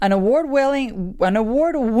an award-winning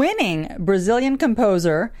Brazilian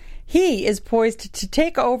composer. He is poised to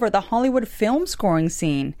take over the Hollywood film scoring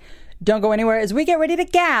scene. Don't go anywhere as we get ready to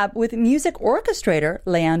gab with music orchestrator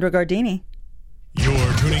Leandro Gardini.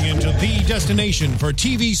 You're tuning into the destination for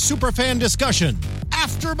TV superfan discussion,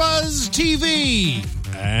 AfterBuzz TV.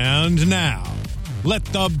 And now, let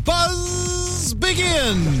the buzz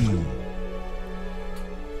begin.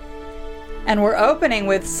 And we're opening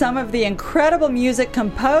with some of the incredible music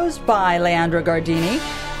composed by Leandro Gardini.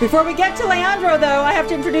 Before we get to Leandro, though, I have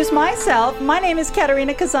to introduce myself. My name is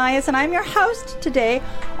Katerina Kazayas, and I'm your host today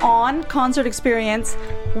on Concert Experience.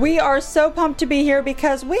 We are so pumped to be here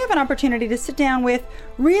because we have an opportunity to sit down with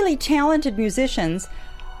really talented musicians.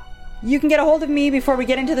 You can get a hold of me before we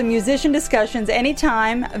get into the musician discussions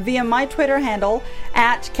anytime via my Twitter handle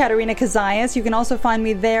at Katerina Kazayas. You can also find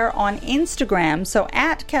me there on Instagram. So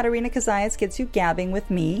at Katerina Kazayas gets you gabbing with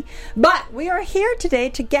me. But we are here today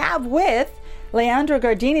to gab with Leandro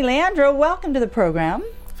Gardini. Leandro, welcome to the program.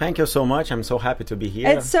 Thank you so much. I'm so happy to be here.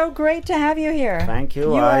 It's so great to have you here. Thank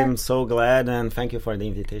you. I'm so glad, and thank you for the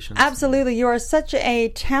invitation. Absolutely. You are such a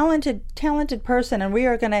talented person, and we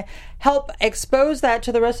are going to help expose that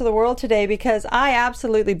to the rest of the world today because I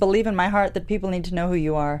absolutely believe in my heart that people need to know who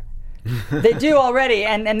you are. They do already,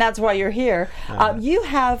 and that's why you're here. You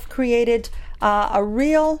have created a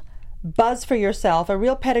real buzz for yourself, a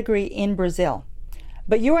real pedigree in Brazil,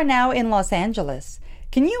 but you are now in Los Angeles.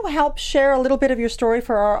 Can you help share a little bit of your story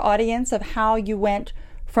for our audience of how you went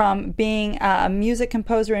from being a music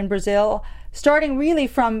composer in Brazil, starting really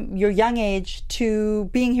from your young age, to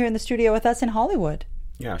being here in the studio with us in Hollywood?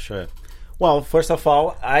 Yeah, sure. Well, first of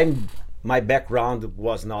all, my background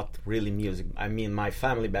was not really music. I mean, my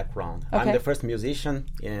family background. Okay. I'm the first musician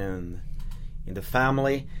in the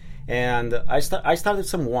family, and I started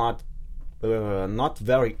somewhat not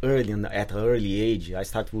very early, at an early age. I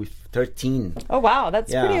started with 13. Oh, wow.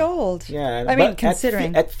 That's pretty old. Yeah. I mean,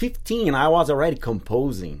 considering. At 15, I was already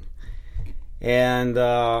composing. And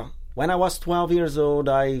when I was 12 years old,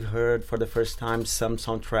 I heard for the first time some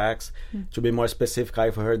soundtracks. To be more specific,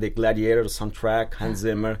 I've heard the Gladiator soundtrack, Hans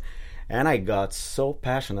Zimmer. And I got so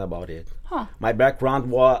passionate about it. My background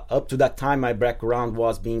was, up to that time,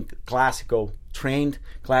 was being trained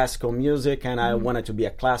classical music, and I wanted to be a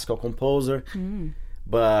classical composer.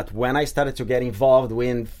 But when I started to get involved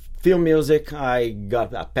in film music, I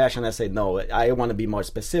got a passion. I said, no, I want to be more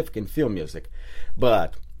specific in film music.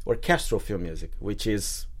 But orchestral film music, which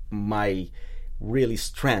is my really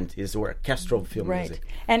strength, is orchestral film music.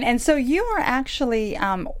 And so you are actually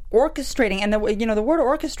orchestrating, and the word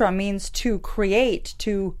orchestra means to create,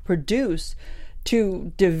 to produce,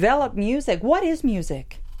 to develop music. What is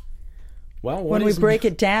music? Well, when we break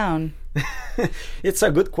it down, it's a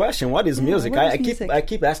good question. What is music? I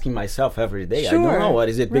keep asking myself every day. Sure. I don't know what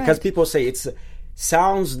is it, because people say it's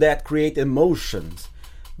sounds that create emotions.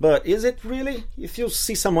 But is it really? If you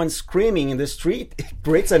see someone screaming in the street, it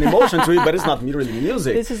creates an emotion to it, but it's not really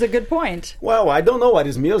music. This is a good point. Well, I don't know what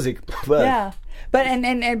is music, but yeah,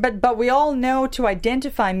 but we all know to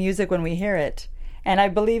identify music when we hear it. And I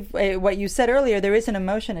believe what you said earlier, there is an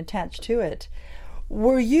emotion attached to it.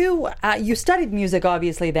 Were you studied music,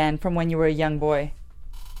 obviously, then, from when you were a young boy?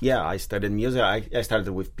 Yeah, I studied music. I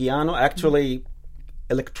started with piano, actually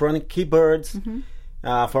electronic keyboards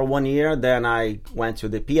for 1 year. Then I went to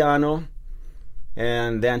the piano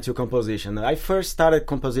and then to composition. I first started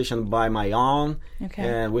composition by my own,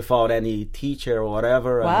 and without any teacher or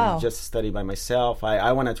whatever. Wow. I just studied by myself.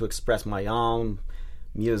 I wanted to express my own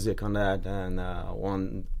music on that.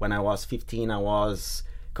 And when I was 15, I was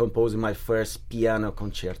composing my first piano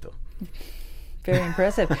concerto. Very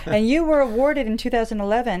impressive. And you were awarded in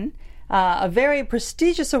 2011 a very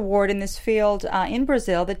prestigious award in this field in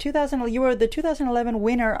Brazil. You were the 2011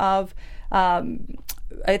 winner of,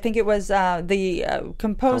 I think it was the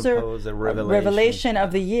Composer Revelation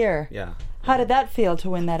of the Year. Yeah. How did that feel to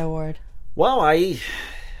win that award? Well,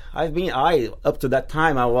 up to that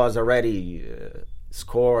time I was already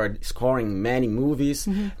scoring many movies,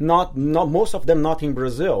 not most of them not in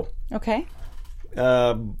Brazil. Okay.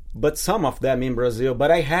 But some of them in Brazil. But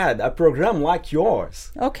I had a program like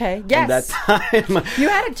yours. Okay. Yes. At that time, you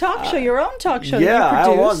had a talk show, your own talk show. Yeah, that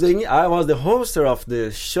you produced. I was the hoster of the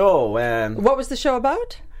show. And what was the show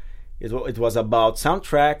about? It was about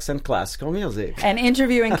soundtracks and classical music. And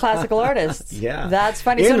interviewing classical artists. Yeah. That's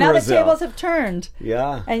funny. In so now Brazil. the tables have turned.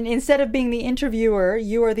 Yeah. And instead of being the interviewer,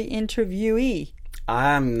 you are the interviewee.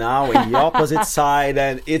 I'm now in the opposite side,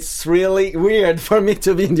 and it's really weird for me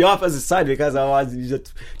to be in the opposite side because I was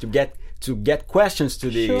to get questions to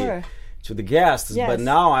the guests. Yes. But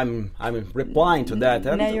now I'm replying to that.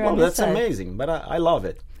 Now you're on this that's side. amazing. But I love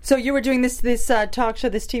it. So you were doing this talk show,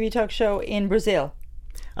 this TV talk show in Brazil.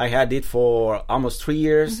 I had it for almost 3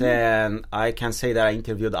 years, and I can say that I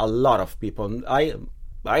interviewed a lot of people.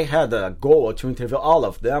 I had a goal to interview all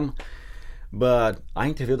of them, but I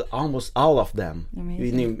interviewed almost all of them.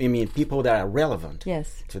 Amazing. I mean, people that are relevant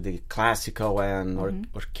Yes. to the classical and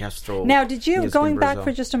orchestral. Now, did you, music going in back Brazil.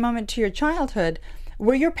 for just a moment to your childhood,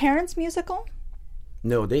 were your parents musical?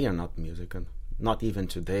 No, they are not musical, not even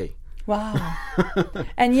today. Wow.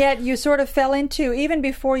 And yet you sort of fell into, even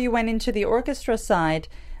before you went into the orchestra side,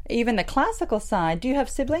 even the classical side. Do you have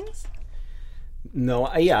siblings? No,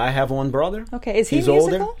 I have one brother. Okay, is he He's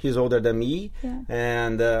musical? older. He's older than me, Yeah.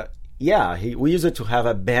 and we used to have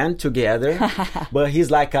a band together. But he's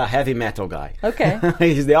like a heavy metal guy. Okay.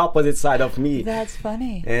 He's the opposite side of me. That's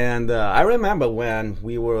funny. And I remember when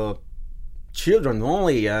we were children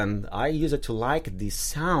only, and I used to like the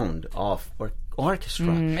sound of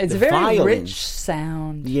orchestra. It's the a very violins. rich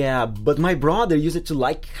sound. Yeah, but my brother used to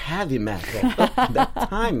like heavy metal at that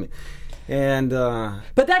time. And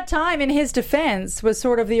But that time, in his defense, was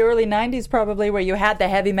sort of the early 90s probably, where you had the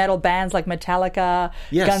heavy metal bands like Metallica,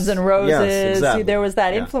 Yes. Guns N' Roses. Yes, exactly. There was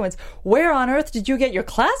that Yeah. influence. Where on earth did you get your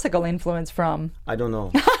classical influence from? I don't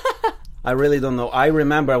know. I really don't know. I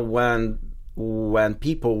remember when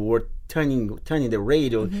people were turning the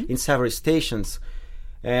radio in several stations,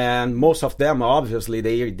 and most of them, obviously,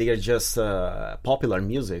 they are just popular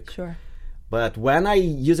music. Sure. But when I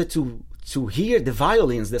used to hear the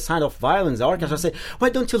violins, the sound of violins, the orchestra, I say, why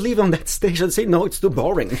don't you leave on that station? I say, no, it's too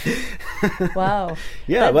boring. Wow.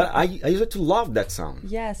 Yeah, but I used to love that sound.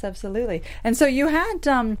 Yes, absolutely. And so you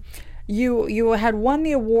had you had won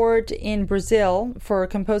the award in Brazil for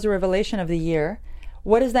Composer Revelation of the Year.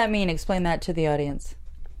 What does that mean? Explain that to the audience.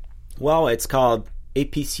 Well, it's called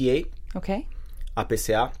APCA. Okay.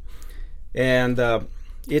 APCA, and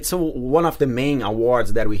it's one of the main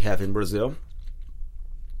awards that we have in Brazil.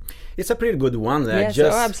 It's a pretty good one. Yes,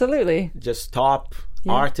 absolutely. Just top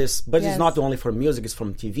artists, but Yes. it's not only for music, it's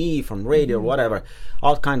from TV, from radio, whatever.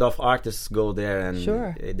 All kind of artists go there, and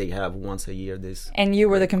Sure. they have once a year this. And you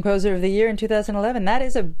were the Composer of the Year in 2011. That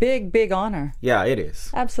is a big, big honor. Yeah, it is.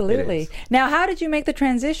 Absolutely. It is. Now, how did you make the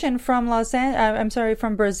transition from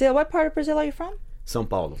from Brazil? What part of Brazil are you from? São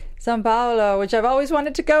Paulo. São Paulo, which I've always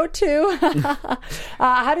wanted to go to.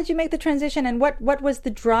 How did you make the transition, and what was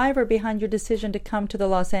the driver behind your decision to come to the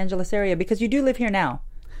Los Angeles area? Because you do live here now.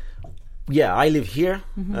 Yeah, I live here,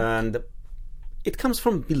 and it comes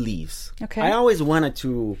from beliefs. Okay. I always wanted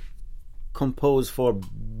to compose for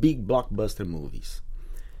big blockbuster movies.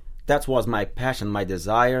 That was my passion, my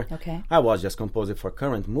desire. Okay. I was just composing for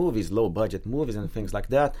current movies, low-budget movies and things like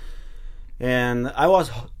that. And I was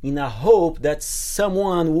in a hope that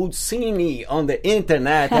someone would see me on the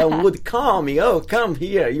internet and would call me, oh, come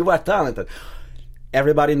here, you are talented.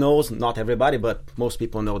 Everybody knows, not everybody, but most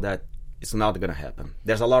people know that it's not going to happen.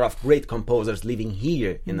 There's a lot of great composers living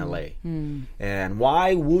here in LA. And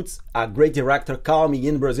why would a great director call me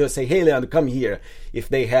in Brazil and say, hey, Leandro, come here, if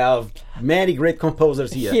they have many great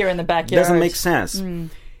composers here? Here in the backyard. Doesn't make sense.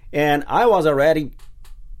 And I was already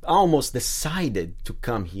almost decided to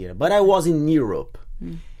come here, but I was in Europe.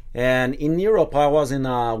 And in Europe, I was in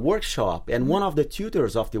a workshop, and one of the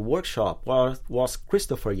tutors of the workshop was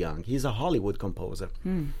Christopher Young. He's a Hollywood composer.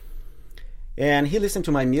 And he listened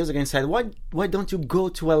to my music and said, why don't you go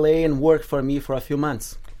to LA and work for me for a few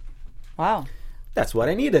months? Wow. That's what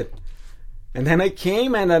I needed. And then I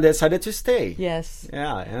came and I decided to stay. Yes.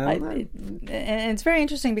 Yeah. And it's very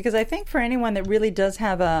interesting because I think for anyone that really does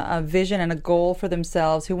have a vision and a goal for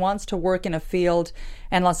themselves, who wants to work in a field,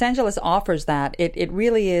 and Los Angeles offers that, it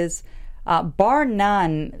really is, bar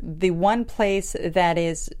none, the one place that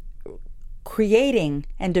is creating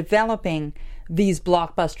and developing these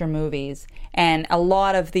blockbuster movies and a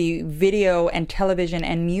lot of the video and television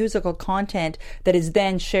and musical content that is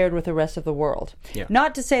then shared with the rest of the world. Yeah.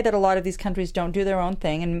 Not to say that a lot of these countries don't do their own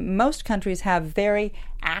thing, and most countries have very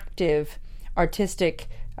active artistic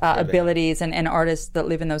abilities and artists that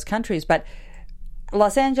live in those countries, but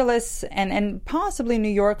Los Angeles and possibly New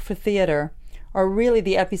York for theater are really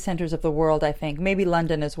the epicenters of the world, I think. Maybe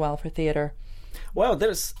London as well for theater. Well,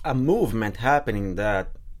 there's a movement happening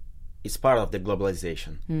that is part of the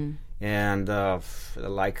globalization. And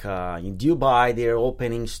like in Dubai, they're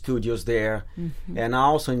opening studios there. And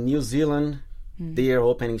also in New Zealand, they're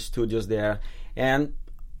opening studios there. And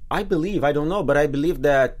I believe, I don't know, but I believe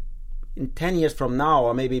that in 10 years from now,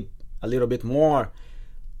 or maybe a little bit more,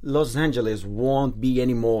 Los Angeles won't be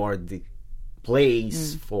anymore the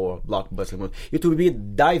place for blockbuster movies. It will be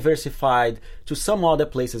diversified to some other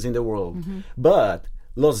places in the world. But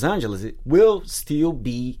Los Angeles will still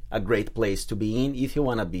be a great place to be in if you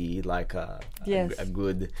want to be like a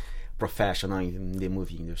good professional in the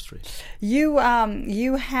movie industry. You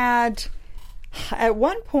had at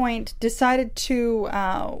one point decided to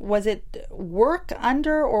was it work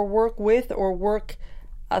under or work with or work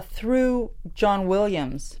through John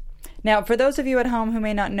Williams? Now, for those of you at home who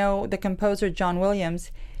may not know the composer John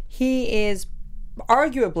Williams, he is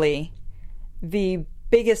arguably the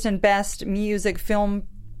biggest and best music film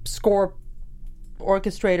score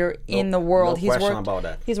orchestrator in the world. No question about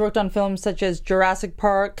that. He's worked on films such as Jurassic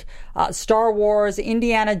Park, Star Wars,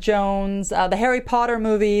 Indiana Jones, the Harry Potter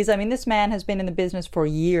movies. I mean, this man has been in the business for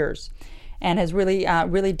years and has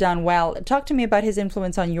really done well. Talk to me about his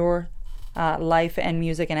influence on your life and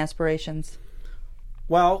music and aspirations.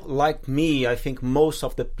 Well, like me, I think most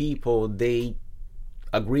of the people, they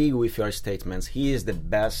agree with your statements. He is the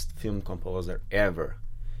best film composer ever.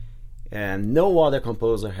 And no other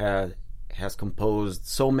composer has composed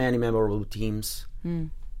so many memorable themes.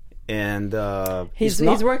 And he's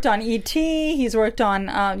worked on E.T. He's worked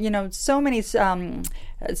on so many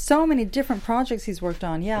different projects. He's worked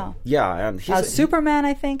on, and he's Superman,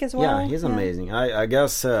 I think, as well. Yeah, he's amazing. I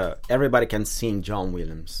guess everybody can sing John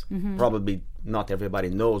Williams. Probably not everybody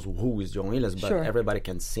knows who is John Williams, but everybody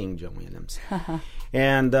can sing John Williams.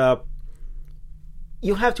 And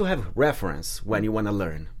you have to have reference when you want to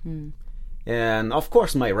learn. And of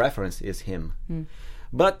course my reference is him.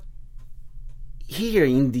 But here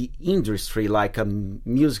in the industry, like film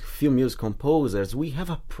music composers, we have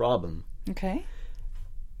a problem. Okay.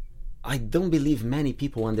 I don't believe many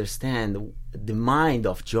people understand the mind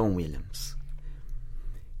of John Williams.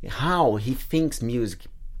 How he thinks music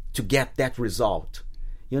to get that result.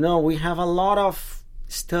 We have a lot of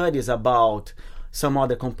studies about some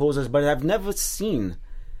other composers, but I've never seen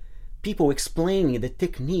people explaining the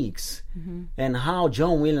techniques and how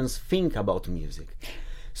John Williams think about music.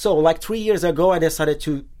 So like 3 years ago, I decided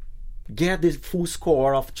to get the full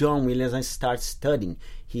score of John Williams and start studying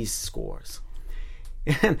his scores.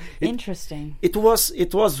 And interesting. It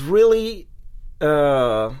was really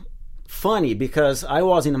funny because I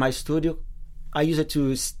was in my studio. I used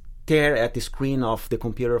to stare at the screen of the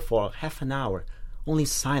computer for half an hour, only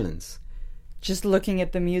silence. Just looking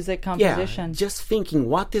at the music composition. Yeah, just thinking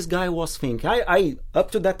what this guy was thinking. I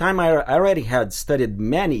up to that time, I already had studied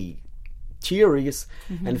many theories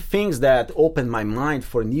and things that opened my mind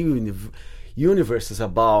for new universes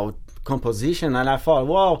about composition. And I thought,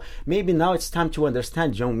 well, maybe now it's time to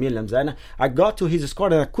understand John Williams. And I got to his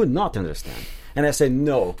score that I could not understand. And I said,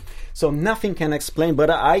 no. So nothing can explain,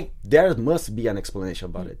 but there must be an explanation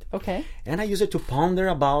about it. Okay. And I used it to ponder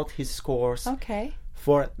about his scores. Okay.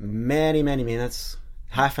 For many, many minutes,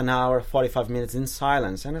 half an hour, 45 minutes in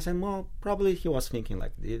silence. And I said, well, probably he was thinking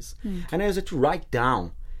like this. And I used to write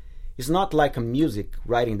down. It's not like a music,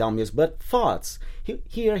 writing down music, but thoughts.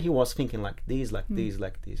 Here he was thinking like this, like this,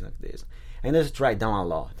 like this, like this. And I used to write down a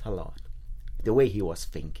lot, the way he was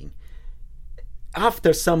thinking.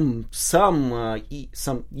 After some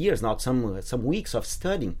years, not some weeks of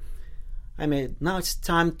studying, I mean, now it's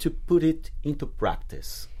time to put it into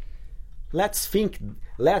practice. Let's make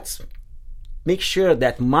sure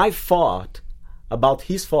that my thought about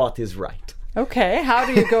his thought is right. Okay, how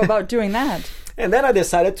do you go about doing that? And then I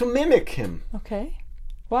decided to mimic him. Okay,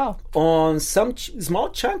 wow. On some small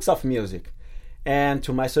chunks of music. And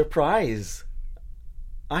to my surprise,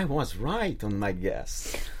 I was right on my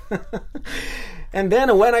guess. And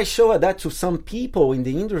then when I showed that to some people in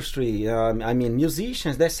the industry,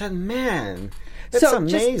 musicians, they said, man, that's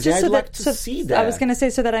amazing. I'd like to see that. I was going to say,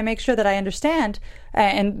 so that I make sure that I understand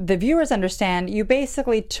and the viewers understand, you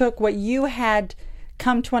basically took what you had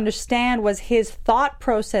come to understand was his thought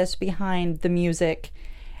process behind the music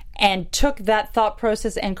and took that thought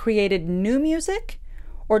process and created new music,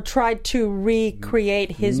 or tried to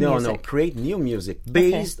recreate his music? No, create new music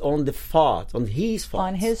based on the thought, on his thoughts.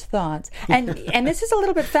 On his thoughts. And this is a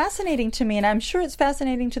little bit fascinating to me, and I'm sure it's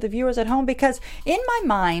fascinating to the viewers at home, because in my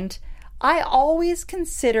mind, I always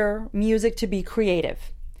consider music to be creative.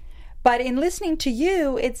 But in listening to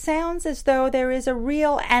you, it sounds as though there is a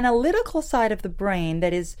real analytical side of the brain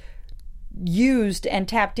that is used and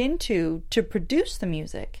tapped into to produce the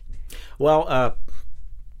music. Well,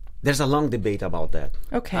 there's a long debate about that.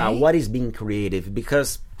 Okay. What is being creative?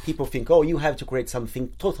 Because people think, you have to create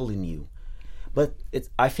something totally new. But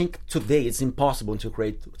I think today it's impossible to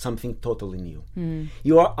create something totally new.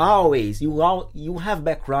 You are always, you have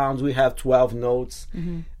backgrounds. We have 12 notes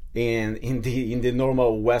in the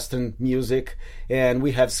normal Western music, and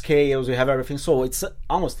we have scales, we have everything. So it's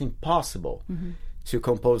almost impossible to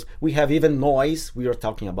compose. We have even noise. We are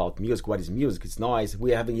talking about music. What is music? It's noise.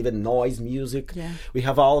 We have even noise music. Yeah. We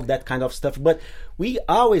have all that kind of stuff. But we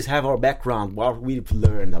always have our background, what we've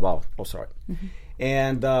learned about.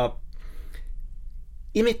 And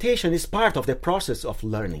imitation is part of the process of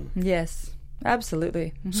learning. Yes,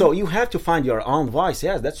 absolutely. So you have to find your own voice.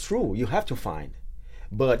 Yes, that's true. You have to find.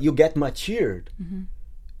 But you get matured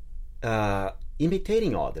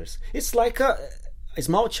imitating others. It's like a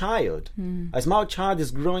small child. A small child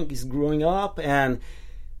is growing up, and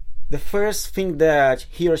the first thing that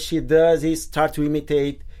he or she does is start to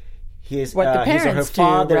imitate his what the his or her parents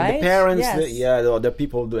father, do, right? the parents, Yes. the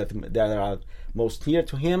people that are most near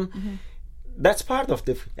to him. That's part of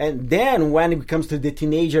the. And then when it comes to the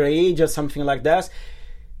teenager age or something like that,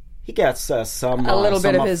 he gets a little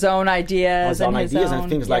bit of his own ideas and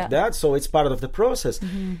things like that. So it's part of the process.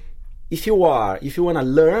 If you want to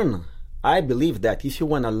learn, I believe that if you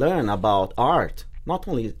want to learn about art, not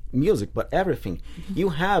only music but everything, you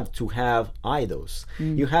have to have idols.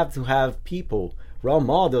 You have to have people, role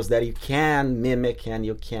models that you can mimic and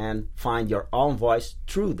you can find your own voice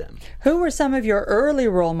through them. Who were some of your early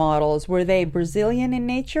role models? Were they Brazilian in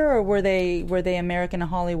nature, or were they American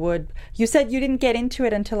Hollywood? You said you didn't get into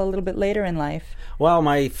it until a little bit later in life. Well,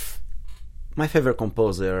 my favorite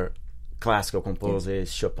composer, classical composer,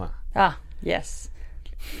 is Chopin. Ah, yes.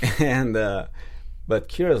 And but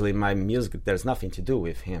curiously, my music, there's nothing to do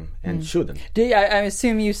with him, and shouldn't. I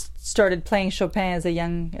assume you started playing Chopin as a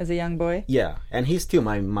young boy. Yeah, and he's still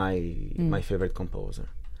my favorite composer.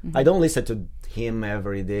 I don't listen to him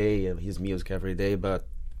every day, his music every day, but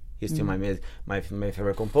he's still my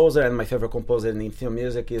favorite composer. And my favorite composer in film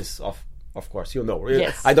music is of course,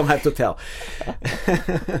 Yes. I don't have to tell.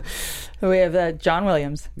 We have John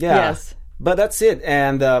Williams. Yeah. Yes. But that's it.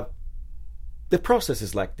 And the process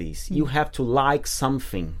is like this. You have to like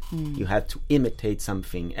something. You have to imitate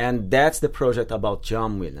something. And that's the project about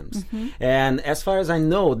John Williams. And as far as I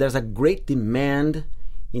know, there's a great demand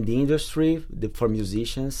in the industry for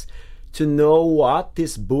musicians to know what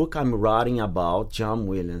this book I'm writing about, John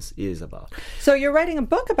Williams, is about. So you're writing a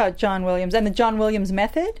book about John Williams and the John Williams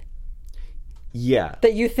method? Yeah.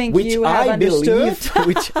 That you think you have understood?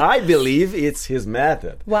 Which I believe it's his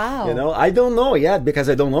method. Wow. I don't know yet because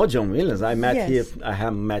I don't know John Williams. I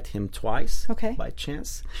have met him twice by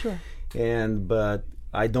chance. Sure. But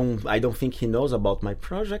I don't think he knows about my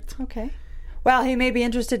project. Okay. Well, he may be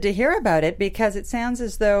interested to hear about it because it sounds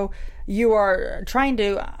as though you are trying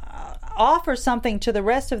to offer something to the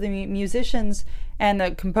rest of the musicians and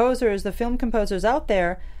the composers, the film composers out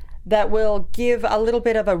there, that will give a little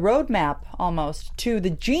bit of a roadmap almost to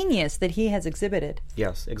the genius that he has exhibited.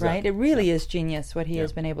 Yes, exactly. Right? It really is genius what he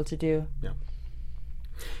has been able to do. Yeah.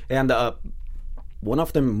 And one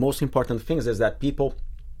of the most important things is that people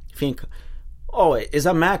think, it's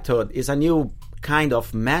a method, it's a new kind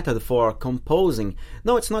of method for composing.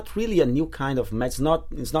 No, it's not really a new kind of method.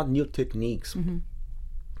 It's not new techniques.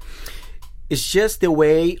 It's just the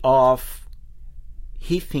way of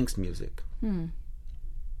he thinks music.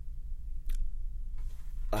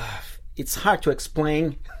 It's hard to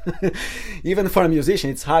explain. Even for a musician,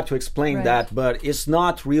 it's hard to explain that, but it's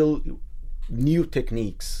not real new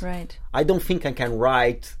techniques. Right. I don't think I can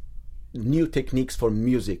write new techniques for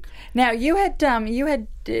music. Now, you had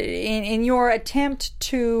in your attempt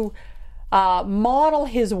to model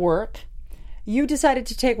his work, you decided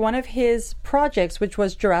to take one of his projects, which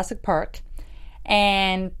was Jurassic Park,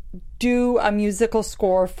 and do a musical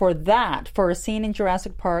score for a scene in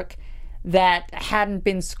Jurassic Park that hadn't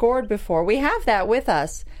been scored before. We have that with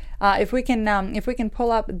us. If we can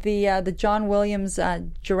pull up the John Williams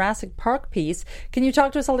Jurassic Park piece, can you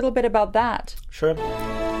talk to us a little bit about that? Sure.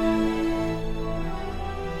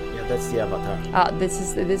 Yeah, that's the Avatar.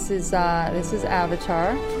 This is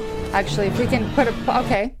Avatar. Actually, if we can put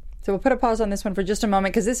so we'll put a pause on this one for just a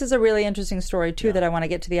moment because this is a really interesting story too that I want to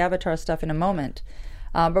get to the Avatar stuff in a moment.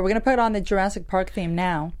 But we're going to put on the Jurassic Park theme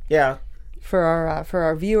now. Yeah. For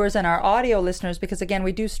our viewers and our audio listeners, because again,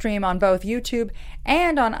 we do stream on both YouTube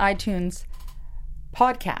and on iTunes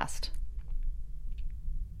podcast.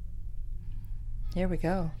 Here we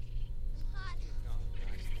go.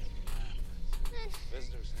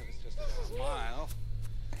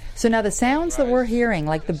 So now the sounds that we're hearing,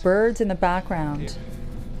 like the birds in the background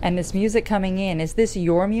and this music coming in, is this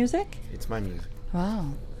your music? It's my music.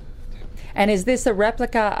 Wow. And is this a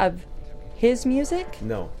replica of his music?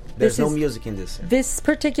 No. There's no music in this scene. This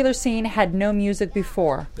particular scene had no music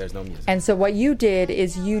before. There's no music. And so what you did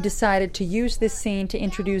is you decided to use this scene to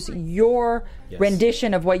introduce your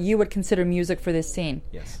rendition of what you would consider music for this scene.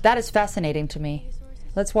 Yes. That is fascinating to me.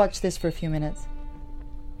 Let's watch this for a few minutes.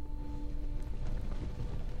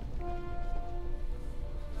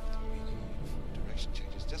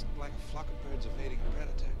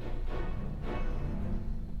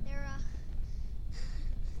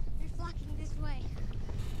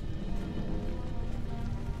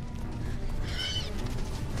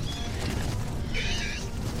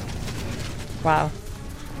 Wow.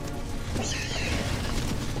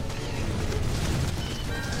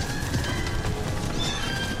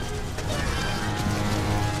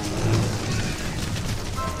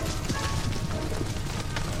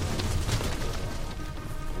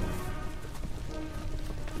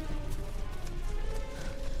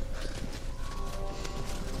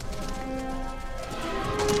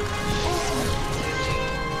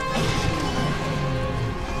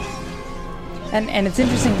 And it's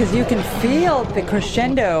interesting because you can feel the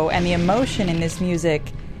crescendo and the emotion in this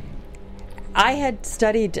music. I had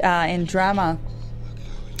studied in drama,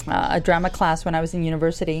 a drama class when I was in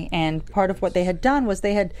university, and part of what they had done was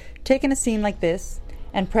they had taken a scene like this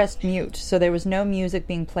and pressed mute, so there was no music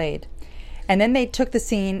being played. And then they took the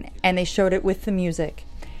scene and they showed it with the music.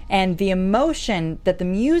 And the emotion that the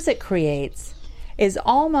music creates is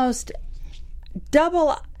almost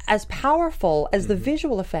double as powerful as the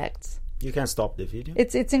visual effects. You can stop the video.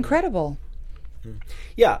 It's incredible.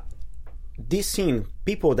 Yeah, this scene,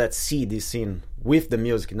 people that see this scene with the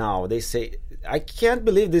music now, they say, I can't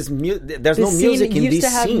believe there's no music in this scene. Used to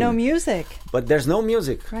have no music. But there's no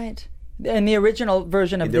music. Right. In the original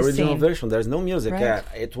version of this scene. In the original version, there's no music. Right.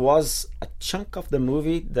 It was a chunk of the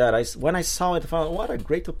movie that when I saw it, I thought, what a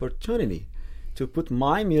great opportunity to put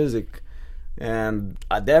my music and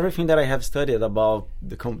everything that I have studied about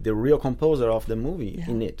the real composer of the movie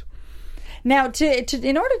in it. Now,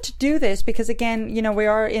 in order to do this, because again, we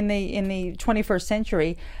are in the 21st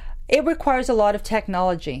century, it requires a lot of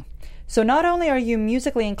technology. So not only are you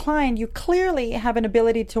musically inclined, you clearly have an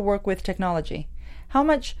ability to work with technology. How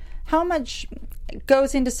much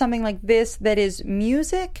goes into something like this that is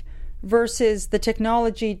music versus the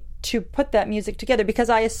technology to put that music together? Because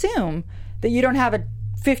I assume that you don't have a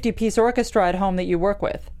 50-piece orchestra at home that you work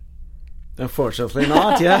with. Unfortunately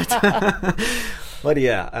not yet. But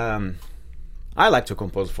yeah, I like to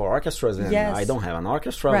compose for orchestras, and I don't have an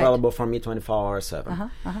orchestra available for me 24 hours 7.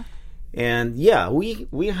 And yeah,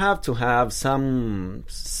 we have to have some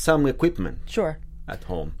equipment at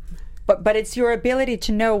home. But it's your ability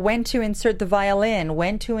to know when to insert the violin,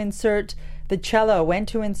 when to insert the cello, when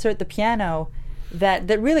to insert the piano, that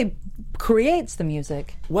really creates the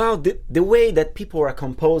music. Well, the way that people are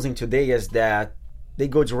composing today is that they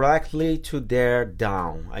go directly to their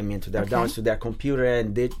DAW, to their computer,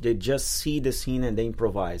 and they just see the scene and they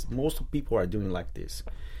improvise. Most people are doing like this,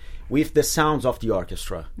 with the sounds of the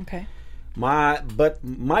orchestra. Okay. But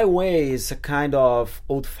my way is a kind of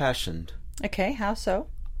old-fashioned. Okay, how so?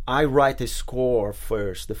 I write the score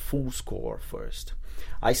first, the full score first.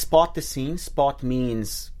 I spot the scene. Spot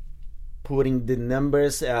means putting the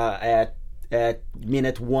numbers at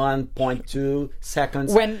minute 1.2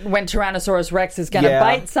 seconds. When Tyrannosaurus Rex is going to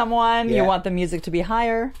bite someone, you want the music to be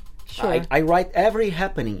higher. Sure. I write every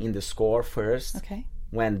happening in the score first. Okay.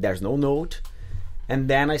 When there's no note, and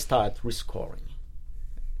then I start rescoring.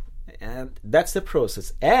 And that's the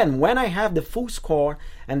process. And when I have the full score,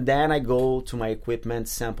 and then I go to my equipment,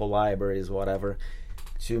 sample libraries, whatever,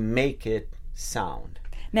 to make it sound.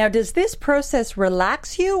 Now, does this process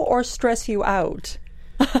relax you or stress you out?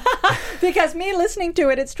 Because me listening to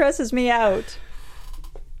it stresses me out.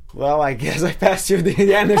 Well, I guess I passed you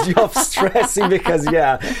the energy of stressing because,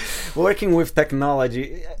 working with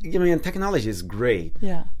technology, technology is great.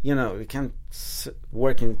 Yeah. You can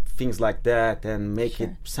work in things like that and make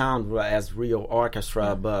it sound as real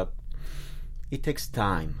orchestra, but it takes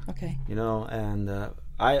time. Okay. And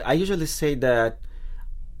I usually say that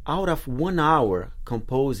out of 1 hour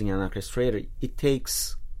composing an orchestrator, it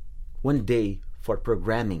takes 1 day for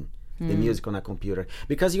programming the music on a computer,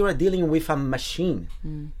 because you are dealing with a machine.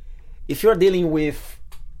 If you're dealing with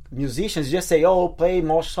musicians, just say, play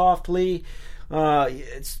more softly,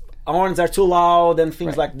 horns are too loud and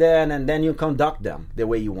things like that, and then you conduct them the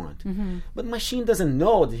way you want. But machine doesn't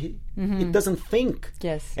know, it doesn't think.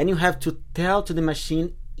 Yes. And you have to tell to the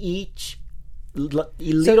machine each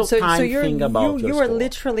little thing about your you are score.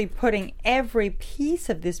 literally putting every piece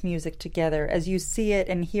of this music together as you see it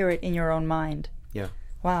and hear it in your own mind. Yeah.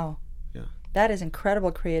 Wow. Yeah. That is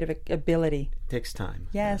incredible creative ability. It takes time.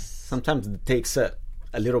 Yes. Sometimes it takes a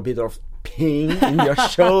little bit of pain in your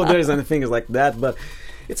shoulders and things like that, but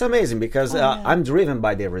it's amazing because I'm driven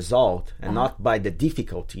by the result and not by the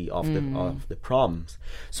difficulty of the problems.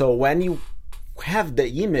 So when you have the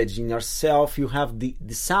image in yourself, you have the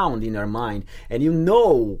sound in your mind, and you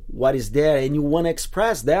know what is there, and you want to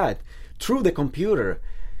express that through the computer.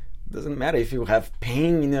 Doesn't matter if you have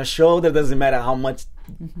pain in your shoulder, doesn't matter how much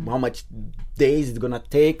days it's gonna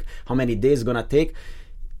take, how many days it's gonna take.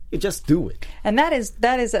 You just do it. And that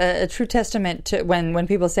is a true testament to when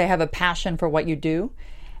people say have a passion for what you do.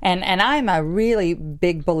 And I'm a really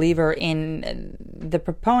big believer in the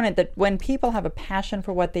proponent that when people have a passion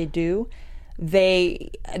for what they do,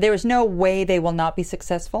 there is no way they will not be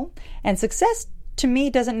successful. And success, to me,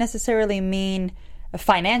 doesn't necessarily mean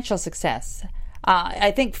financial success.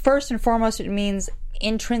 I think first and foremost it means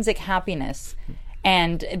intrinsic happiness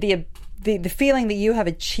and the feeling that you have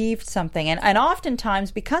achieved something. And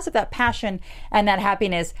oftentimes, because of that passion and that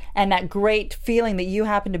happiness and that great feeling that you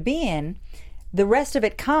happen to be in, the rest of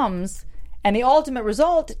it comes, and the ultimate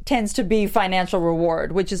result tends to be financial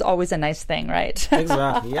reward, which is always a nice thing, right?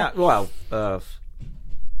 Exactly. Yeah. Well,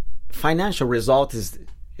 financial result is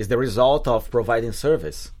the result of providing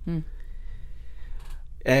service.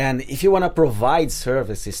 And if you want to provide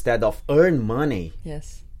service instead of earn money,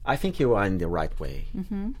 yes, I think you are in the right way.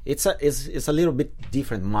 It's a little bit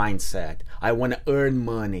different mindset. I want to earn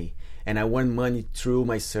money, and I want money through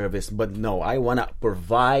my service. But no, I want to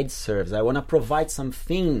provide service. I want to provide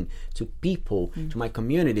something to people, to my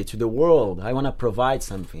community, to the world. I want to provide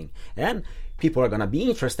something. And people are going to be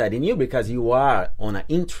interested in you because you are on an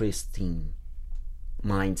interesting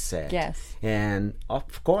mindset. Yes. And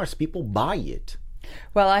of course, people buy it.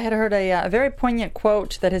 Well, I had heard a very poignant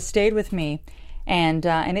quote that has stayed with me, and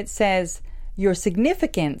it says, "Your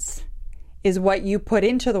significance is what you put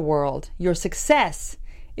into the world. Your success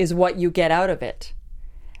is what you get out of it."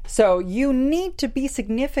 So you need to be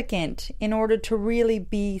significant in order to really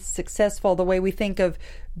be successful, the way we think of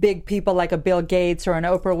big people like a Bill Gates or an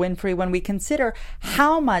Oprah Winfrey. When we consider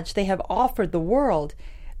how much they have offered the world,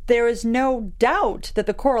 there is no doubt that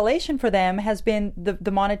the correlation for them has been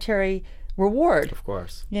the monetary reward. Of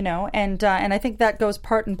course. You know, and I think that goes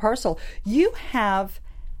part and parcel. You have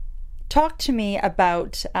talked to me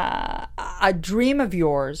about a dream of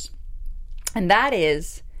yours, and that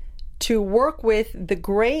is to work with the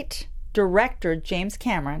great director James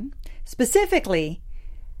Cameron, specifically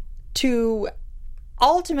to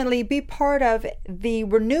ultimately be part of the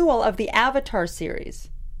renewal of the Avatar series.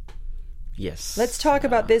 Yes. Let's talk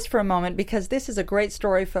about this for a moment, because this is a great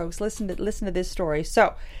story, folks. Listen to this story.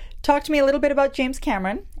 So, talk to me a little bit about James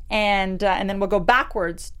Cameron, and then we'll go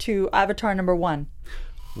backwards to Avatar #1.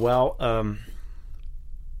 Well,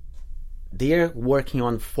 they're working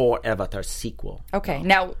on 4 Avatar sequel. Okay.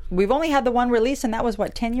 Now, we've only had the one release, and that was,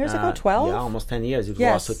 what, 10 years ago? 12? Yeah, almost 10 years. It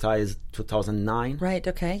Yes. was 2009. Right,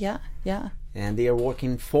 okay, yeah. And they are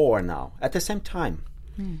working 4 now at the same time.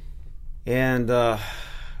 And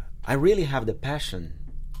I really have the passion,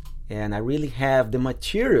 and I really have the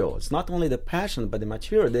material. It's not only the passion, but the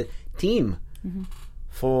material, the team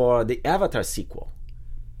for the Avatar sequel.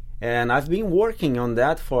 And I've been working on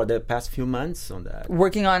that for the past few months on that.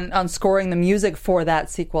 Working on scoring the music for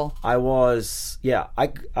that sequel. I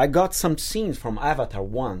got some scenes from Avatar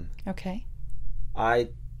 1. Okay. I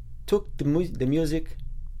took the music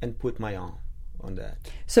and put my own on that.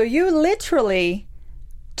 So you literally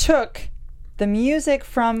took the music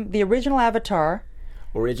from the original Avatar,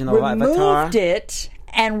 removed it,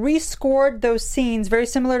 and rescored those scenes, very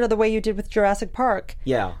similar to the way you did with Jurassic Park.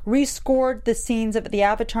 Yeah. Rescored the scenes of the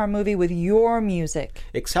Avatar movie with your music.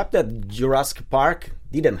 Except that Jurassic Park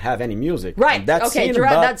didn't have any music. Right. That's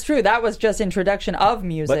true. That was just introduction of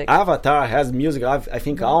music. But Avatar has music, I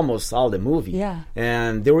think, almost all the movie. Yeah.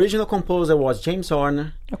 And the original composer was James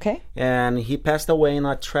Horner. Okay. And he passed away in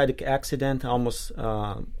a tragic accident almost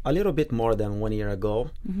a little bit more than 1 year ago.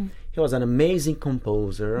 He was an amazing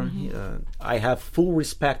composer. I have full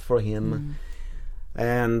respect for him.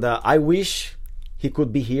 And I wish he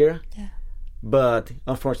could be here. Yeah. But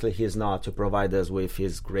unfortunately, he is not to provide us with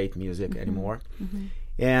his great music anymore.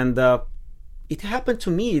 And it happened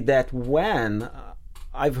to me that when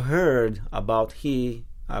I've heard about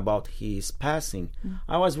his passing,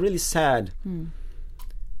 I was really sad.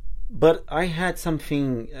 But I had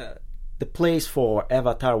something. The place for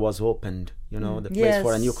Avatar was opened. You know, the place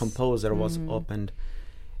for a new composer was opened.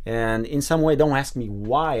 And in some way, don't ask me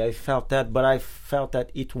why I felt that, but I felt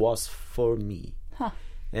that it was for me.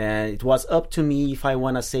 And it was up to me if I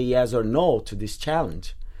want to say yes or no to this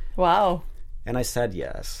challenge. Wow. And I said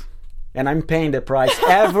yes. And I'm paying the price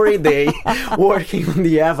every day working on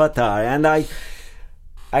the Avatar. And I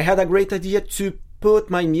had a great idea to put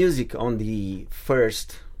my music on the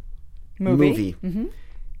first movie.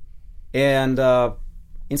 And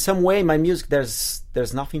in some way, my music,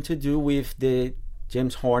 there's nothing to do with the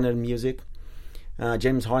James Horner music.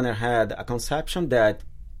 James Horner had a conception that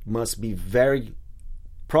must be very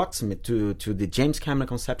proximate to the James Cameron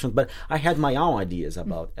conception, but I had my own ideas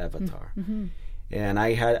about Avatar. And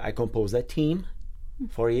I composed a theme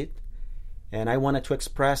for it, and I wanted to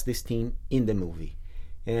express this theme in the movie.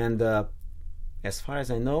 And as far as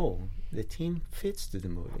I know, the theme fits to the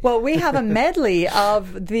movie. Well, we have a medley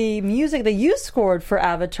of the music that you scored for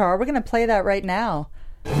Avatar. We're going to play that right now.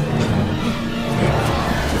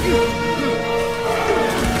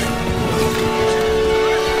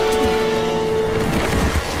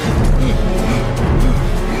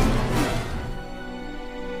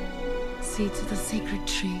 Seeds of the sacred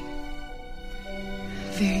tree.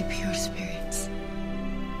 Very pure spirits.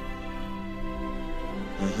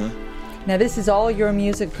 Now, this is all your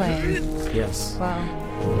music playing. Yes. Wow.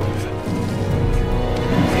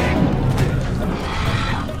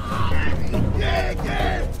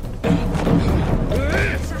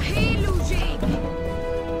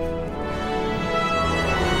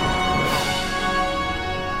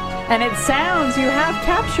 And it sounds, you have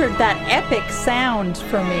captured that epic sound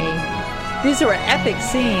for me. These are epic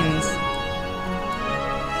scenes.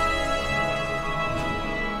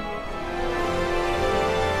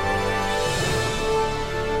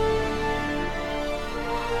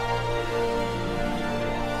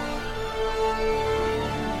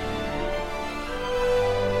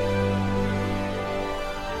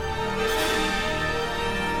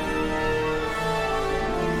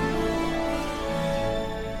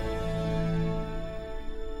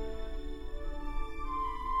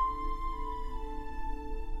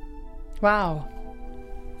 Wow.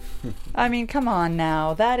 I mean, come on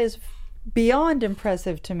now. That is beyond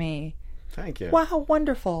impressive to me. Thank you. Wow,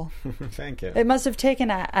 wonderful. Thank you. It must have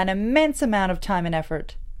taken an immense amount of time and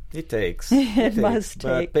effort. It takes. It must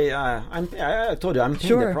take. But I told you, I'm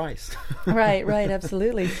paying the price. Right,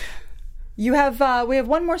 absolutely. You have we have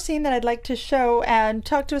one more scene that I'd like to show, and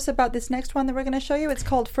talk to us about this next one that we're going to show you. It's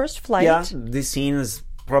called First Flight. Yeah, this scene is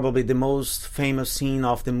probably the most famous scene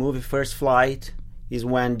of the movie. First Flight is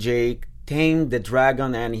when Jake tamed the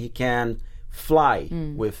dragon and he can fly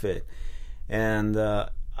with it. And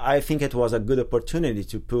I think it was a good opportunity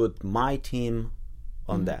to put my team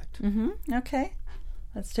on that. Okay.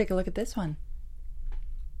 Let's take a look at this one.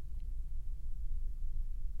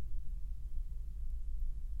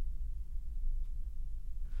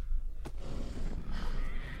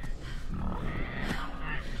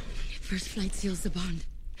 First Flight seals the bond.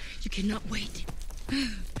 You cannot wait.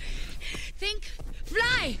 Think,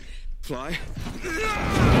 fly! Fly?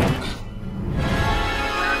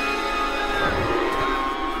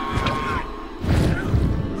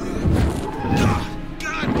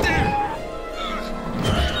 God damn!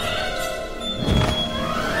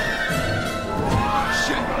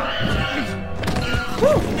 Shit!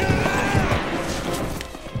 Woo!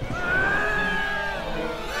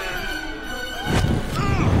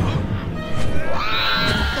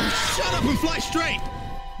 Shut up and fly straight!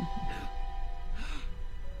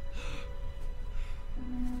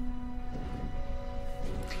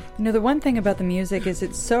 You know, the one thing about the music is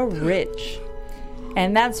it's so rich.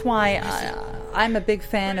 And that's why I'm a big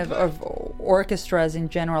fan of orchestras in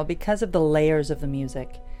general, because of the layers of the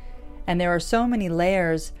music. And there are so many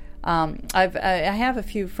layers. I have a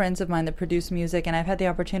few friends of mine that produce music, and I've had the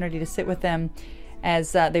opportunity to sit with them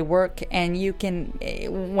as they work. And you can,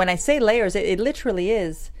 when I say layers, it literally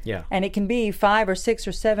is. Yeah. And it can be 5 or 6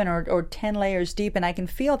 or 7 or 10 layers deep, and I can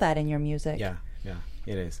feel that in your music. Yeah,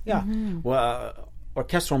 it is. Yeah. Well,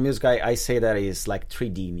 orchestral music, I say that is like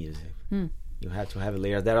 3D music. You have to have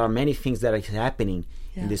layers. There are many things that are happening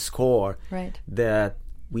in the score that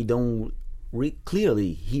we don't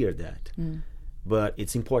clearly hear that. But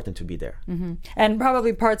it's important to be there. And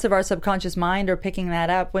probably parts of our subconscious mind are picking that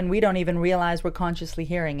up when we don't even realize we're consciously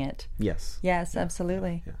hearing it. Yes. Yes,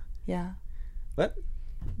 absolutely. Yeah. But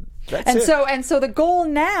that's it. So the goal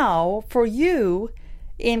now for you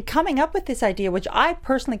in coming up with this idea, which I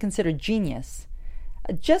personally consider genius,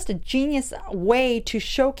 just a genius way to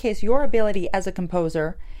showcase your ability as a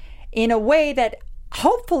composer in a way that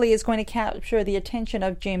hopefully is going to capture the attention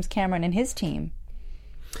of James Cameron and his team.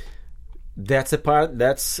 That's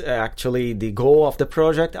actually the goal of the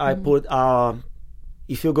project. I put,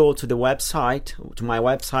 if you go to the website, to my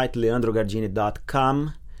website,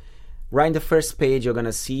 leandrogardini.com, right in the first page, you're going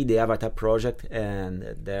to see the Avatar project,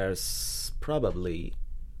 and there's probably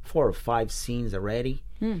 4 or 5 scenes already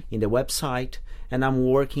in the website. And I'm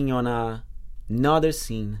working on another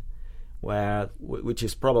scene which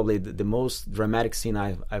is probably the most dramatic scene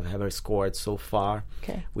I've ever scored so far,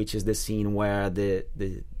 which is the scene where the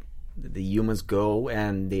humans go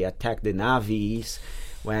and they attack the navies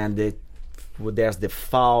when there's the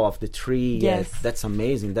fall of the tree. Yes. That's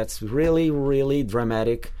amazing. That's really, really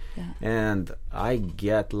dramatic. And I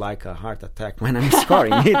get like a heart attack when I'm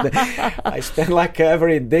scoring it. I spend like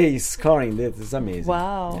every day scoring it. It's amazing.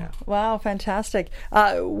 Wow. Yeah. Wow, fantastic.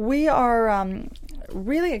 We are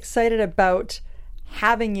really excited about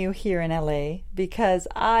having you here in LA, because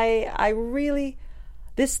I really,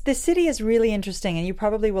 this city is really interesting, and you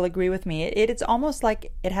probably will agree with me. It's almost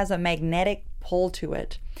like it has a magnetic pull to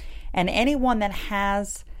it, and anyone that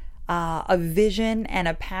has a vision and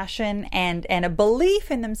a passion and a belief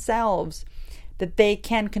in themselves that they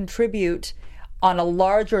can contribute on a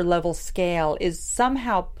larger level scale is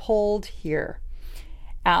somehow pulled here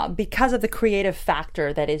because of the creative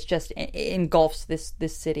factor that is just engulfs this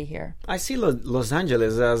city here. I see Los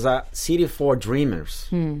Angeles as a city for dreamers.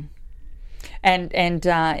 And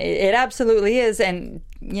it absolutely is. And,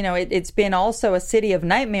 you know, it's been also a city of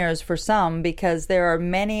nightmares for some, because there are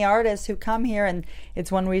many artists who come here, and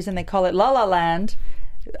it's one reason they call it La La Land.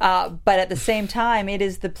 But at the same time, it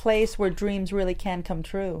is the place where dreams really can come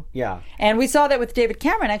true. Yeah. And we saw that with David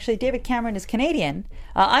Cameron. Actually, David Cameron is Canadian.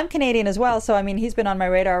 I'm Canadian as well, so I mean, he's been on my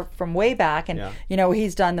radar from way back. And, you know,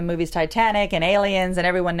 he's done the movies Titanic and Aliens, and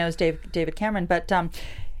everyone knows David Cameron. But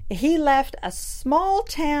he left a small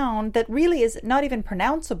town that really is not even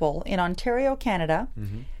pronounceable in Ontario, Canada,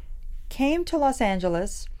 came to Los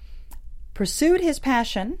Angeles, pursued his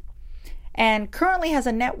passion, and currently has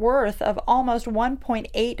a net worth of almost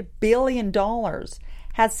 $1.8 billion,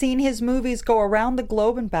 has seen his movies go around the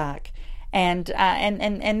globe and back. And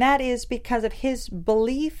that is because of his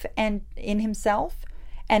belief and in himself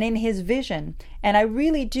and in his vision. And I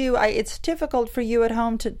really do, it's difficult for you at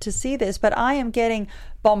home to see this, but I am getting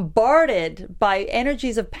bombarded by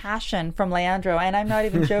energies of passion from Leandro, and I'm not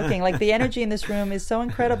even joking. Like, the energy in this room is so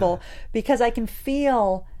incredible, because I can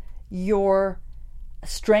feel your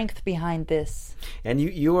strength behind this. And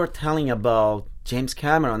you were telling about James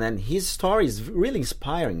Cameron, and his story is really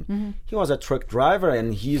inspiring. He was a truck driver,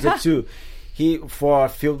 and he used it to for a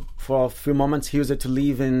few moments he used it to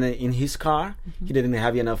live in his car. He didn't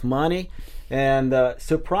have enough money, and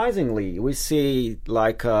surprisingly, we see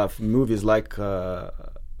like movies like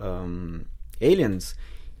Aliens.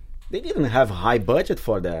 They didn't have a high budget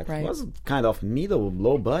for that. Right. It was kind of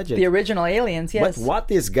low budget. The original Aliens, yes. But what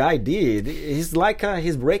this guy did, he's like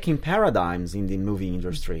he's breaking paradigms in the movie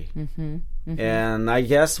industry. And I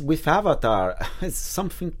guess with Avatar, it's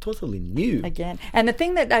something totally new. Again. And the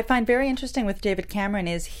thing that I find very interesting with David Cameron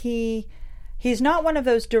is he's not one of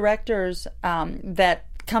those directors that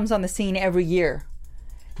comes on the scene every year.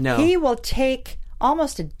 No. He will take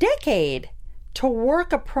almost a decade to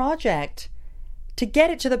work a project to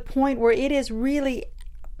get it to the point where it is really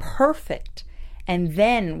perfect, and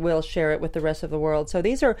then we'll share it with the rest of the world. So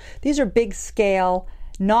these are big scale,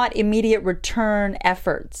 not immediate return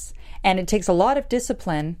efforts, and it takes a lot of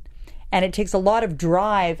discipline, and it takes a lot of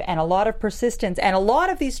drive and a lot of persistence and a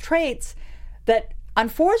lot of these traits that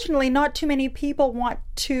unfortunately not too many people want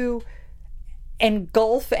to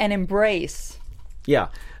engulf and embrace. Yeah,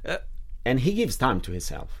 and he gives time to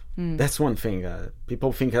himself. That's one thing.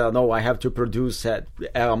 People think, no, I have to produce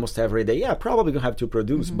almost every day. Yeah, probably you have to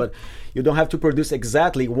produce, but you don't have to produce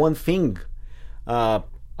exactly one thing. I'm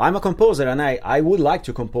a composer, and I would like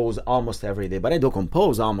to compose almost every day, but I don't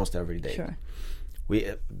compose almost every day. Sure.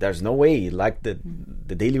 There's no way. Like the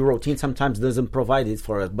daily routine sometimes doesn't provide it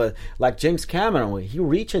for us. But like James Cameron, he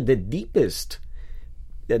reached the deepest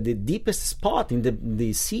spot in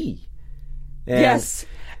the sea. And yes.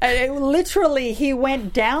 Literally, he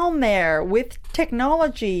went down there with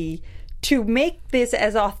technology to make this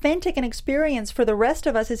as authentic an experience for the rest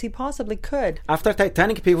of us as he possibly could. After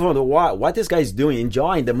Titanic, people wonder what this guy is doing,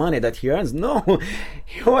 enjoying the money that he earns. No,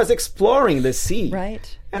 he was exploring the sea.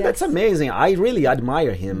 Right. And that's amazing. I really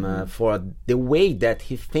admire him for the way that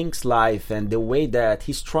he thinks life and the way that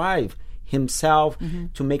he strives himself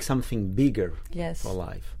to make something bigger for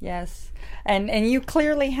life. Yes. And you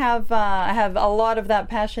clearly have a lot of that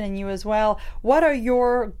passion in you as well. What are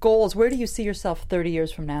your goals? Where do you see yourself 30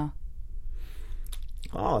 years from now?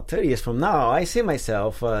 30 years from now, I see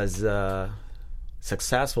myself as a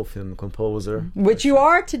successful film composer. Which you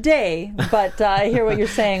are today, but I hear what you're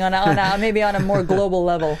saying on maybe on a more global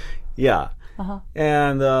level. Yeah.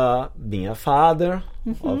 And being a father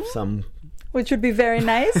of some... Which would be very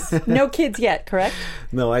nice. No kids yet, correct?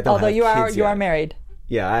 No, I don't have kids. Although you are married.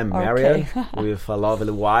 Yeah, I'm married with a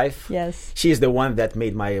lovely wife. Yes. She's the one that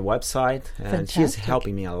made my website, and Fantastic. She's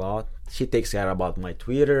helping me a lot. She takes care about my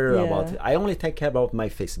Twitter. I only take care about my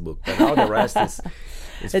Facebook, but all the rest is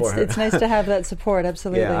for her. It's nice to have that support,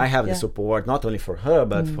 absolutely. Yeah, I have the support, not only for her,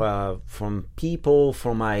 but from people,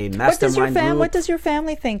 from my mastermind group. What does your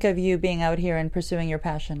family think of you being out here and pursuing your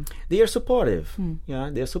passion? They are supportive. Yeah,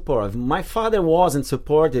 they're supportive. My father wasn't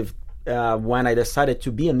supportive when I decided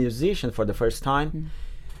to be a musician for the first time.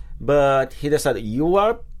 But he decided, you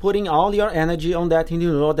are putting all your energy on that, and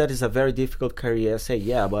you know that is a very difficult career. Say,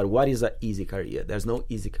 yeah, but what is an easy career? There's no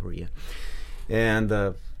easy career.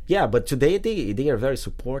 And yeah, but today they are very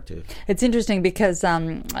supportive. It's interesting because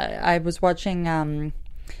I was watching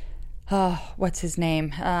what's his name?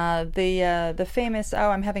 The famous,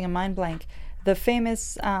 I'm having a mind blank. The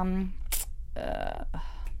famous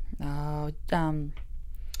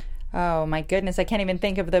oh my goodness, I can't even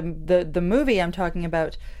think of the movie I'm talking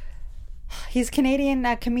about. He's Canadian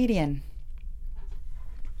comedian.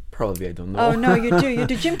 Probably I don't know. Oh no, you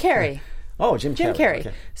do. Jim Carrey. Oh, Jim Carrey.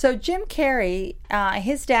 Okay. So Jim Carrey,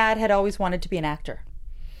 his dad had always wanted to be an actor.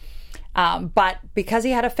 But because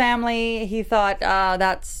he had a family, he thought,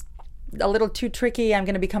 that's a little too tricky. I'm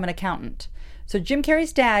going to become an accountant. So Jim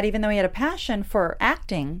Carrey's dad, even though he had a passion for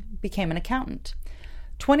acting, became an accountant.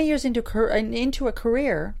 20 years into a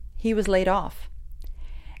career, he was laid off.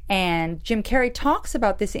 And Jim Carrey talks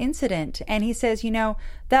about this incident, and he says,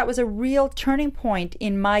 that was a real turning point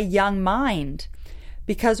in my young mind,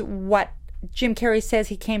 because what Jim Carrey says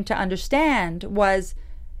he came to understand was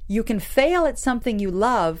you can fail at something you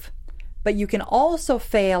love, but you can also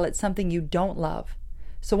fail at something you don't love.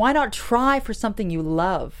 So why not try for something you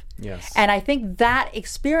love? Yes. And I think that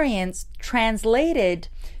experience translated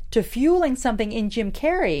to fueling something in Jim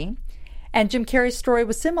Carrey. And Jim Carrey's story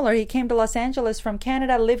was similar. He came to Los Angeles from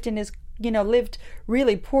Canada, lived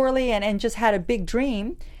really poorly and just had a big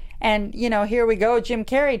dream. And, here we go, Jim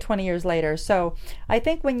Carrey 20 years later. So I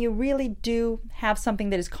think when you really do have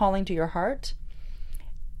something that is calling to your heart,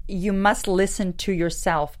 you must listen to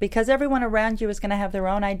yourself, because everyone around you is going to have their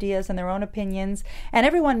own ideas and their own opinions, and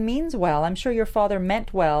everyone means well. I'm sure your father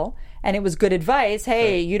meant well, and it was good advice.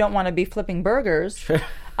 Hey, you don't want to be flipping burgers.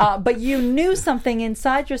 But you knew something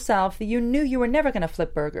inside yourself that you knew you were never going to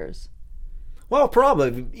flip burgers. Well,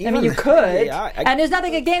 probably. You could. Yeah, and there's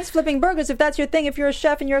nothing against flipping burgers if that's your thing. If you're a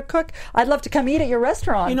chef and you're a cook, I'd love to come eat at your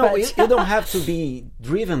restaurant. You don't have to be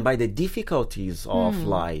driven by the difficulties of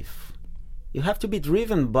life. You have to be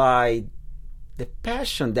driven by the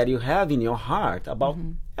passion that you have in your heart about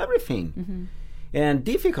everything. Mm-hmm. And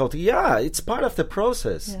difficulty, it's part of the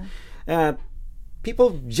process. Yeah.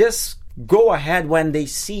 People just go ahead when they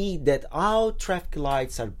see that all traffic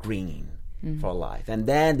lights are green for life, and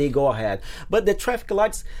then they go ahead. But the traffic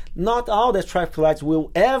lights, not all the traffic lights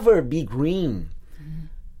will ever be green.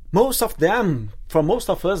 Most of them, for most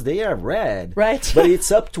of us, they are red. Right. But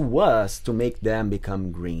it's up to us to make them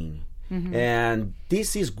become green. Mm-hmm. And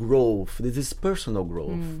this is growth. This is personal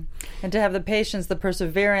growth. And to have the patience, the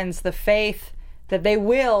perseverance, the faith that they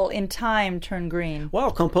will, in time, turn green.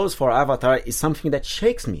 Well, compose for Avatar is something that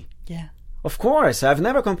shakes me. Yeah. Of course. I've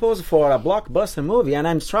never composed for a blockbuster movie, and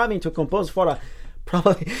I'm striving to compose for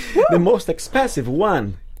probably the most expensive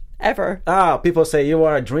one. Ever. People say you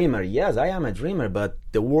are a dreamer. Yes, I am a dreamer, but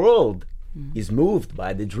the world is moved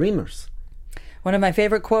by the dreamers. One of my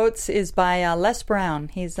favorite quotes is by Les Brown.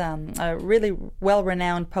 He's a really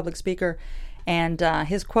well-renowned public speaker, and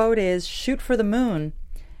his quote is, "Shoot for the moon,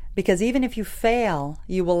 because even if you fail,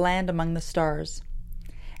 you will land among the stars."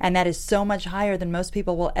 And that is so much higher than most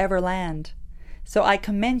people will ever land. So I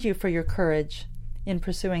commend you for your courage in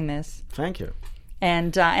pursuing this. Thank you.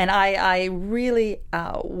 And I really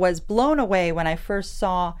was blown away when I first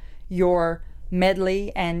saw your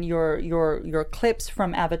medley and your clips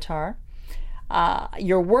from Avatar.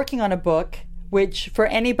 You're working on a book, which for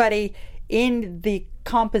anybody in the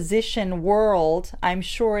composition world, I'm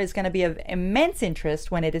sure is going to be of immense interest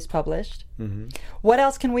when it is published. Mm-hmm. What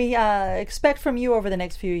else can we expect from you over the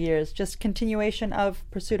next few years? Just continuation of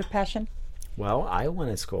Pursuit of Passion? Well, I want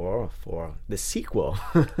to score for the sequel.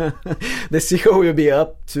 The sequel will be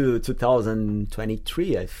up to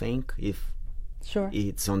 2023, I think, if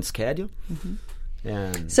it's on schedule.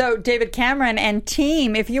 Mm-hmm. So, David Cameron and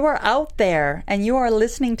team, if you are out there and you are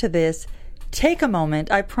listening to this, take a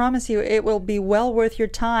moment. I promise you it will be well worth your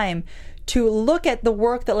time to look at the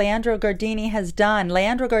work that Leandro Gardini has done,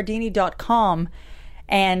 leandrogardini.com,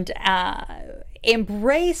 and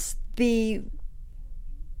embrace the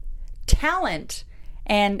talent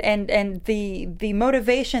and the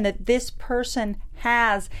motivation that this person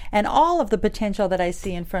has, and all of the potential that I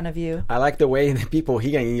see in front of you. I like the way the people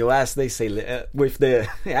here in the U.S., they say with the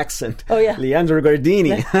accent. Oh, yeah. Leandro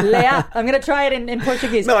Gardini. I'm going to try it in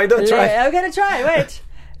Portuguese. No, I don't try. I'm going to try. Wait.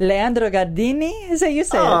 Leandro Gardini? Is that you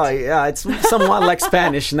say it? Oh, yeah. It's somewhat like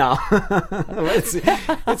Spanish now.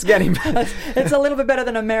 It's getting better. It's a little bit better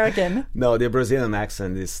than American. No, the Brazilian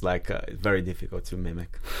accent is like very difficult to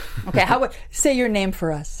mimic. Okay, say your name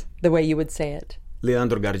for us, the way you would say it.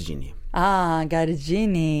 Leandro Gardini.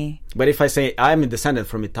 Gardini. But if I say I'm a descendant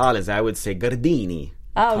from Italians, I would say Gardini.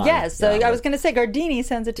 Oh, yes. So Yeah, I was going to say Gardini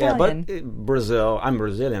sounds Yeah, Italian. but Brazil, I'm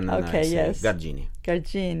Brazilian, and Okay, I say yes. Gardini.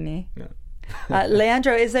 Gardini. Yeah.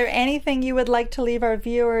 Leandro, is there anything you would like to leave our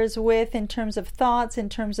viewers with in terms of thoughts, in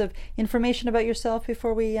terms of information about yourself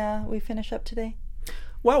before we finish up today?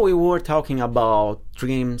 Well, we were talking about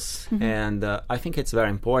dreams, and I think it's very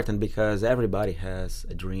important because everybody has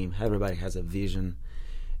a dream, everybody has a vision,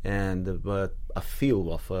 but a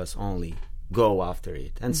few of us only go after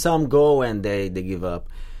it. And some go and they give up.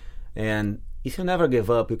 And if you never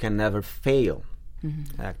give up, you can never fail,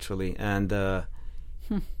 actually. And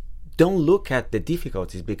don't look at the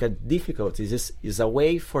difficulties, because difficulties is a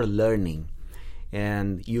way for learning.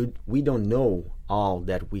 And we don't know all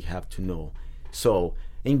that we have to know. So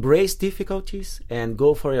embrace difficulties and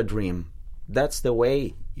go for your dream. That's the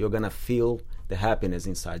way you're going to feel the happiness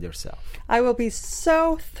inside yourself. I will be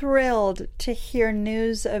so thrilled to hear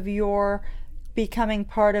news of your becoming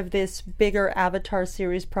part of this bigger Avatar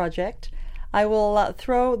series project. I will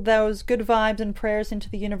throw those good vibes and prayers into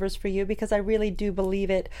the universe for you, because I really do believe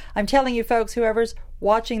it. I'm telling you folks, whoever's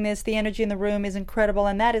watching this, the energy in the room is incredible,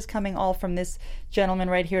 and that is coming all from this gentleman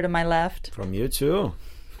right here to my left. From you too.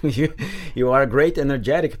 You are great,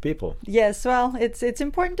 energetic people. Yes, well, it's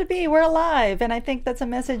important to be. We're alive, and I think that's a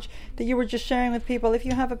message that you were just sharing with people. If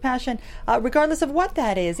you have a passion, regardless of what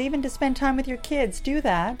that is, even to spend time with your kids, do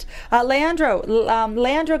that. Leandro,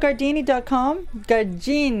 LeandroGardini.com,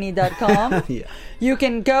 Gardini.com. Yeah. You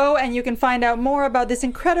can go and you can find out more about this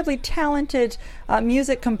incredibly talented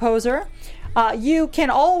music composer. You can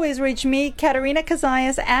always reach me, Katerina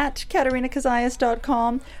Kazayas, at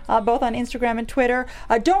KaterinaKazayas.com, both on Instagram and Twitter.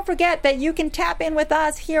 Don't forget that you can tap in with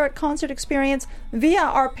us here at Concert Experience via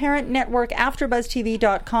our parent network,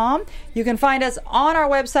 AfterBuzzTV.com. You can find us on our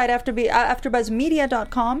website,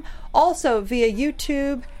 AfterBuzzMedia.com, also via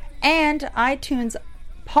YouTube and iTunes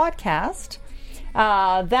podcast.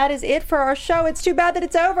 That is it for our show. It's too bad that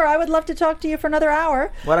it's over. I would love to talk to you for another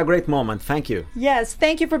hour. What a great moment. Thank you. Yes,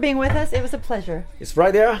 thank you for being with us. It was a pleasure. It's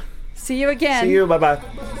right there. See you again. See you. Bye-bye.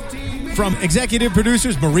 From executive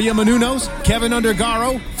producers Maria Menounos, Kevin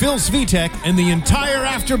Undergaro, Phil Svitek, and the entire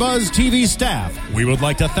AfterBuzz TV staff, we would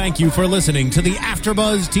like to thank you for listening to the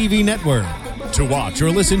AfterBuzz TV network. To watch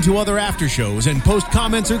or listen to other after shows and post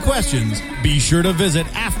comments or questions, be sure to visit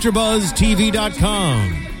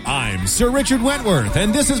AfterBuzzTV.com. I'm Sir Richard Wentworth,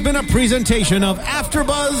 and this has been a presentation of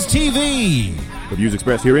AfterBuzz TV. The views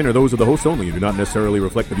expressed herein are those of the hosts only and do not necessarily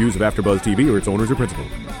reflect the views of AfterBuzz TV or its owners or principals.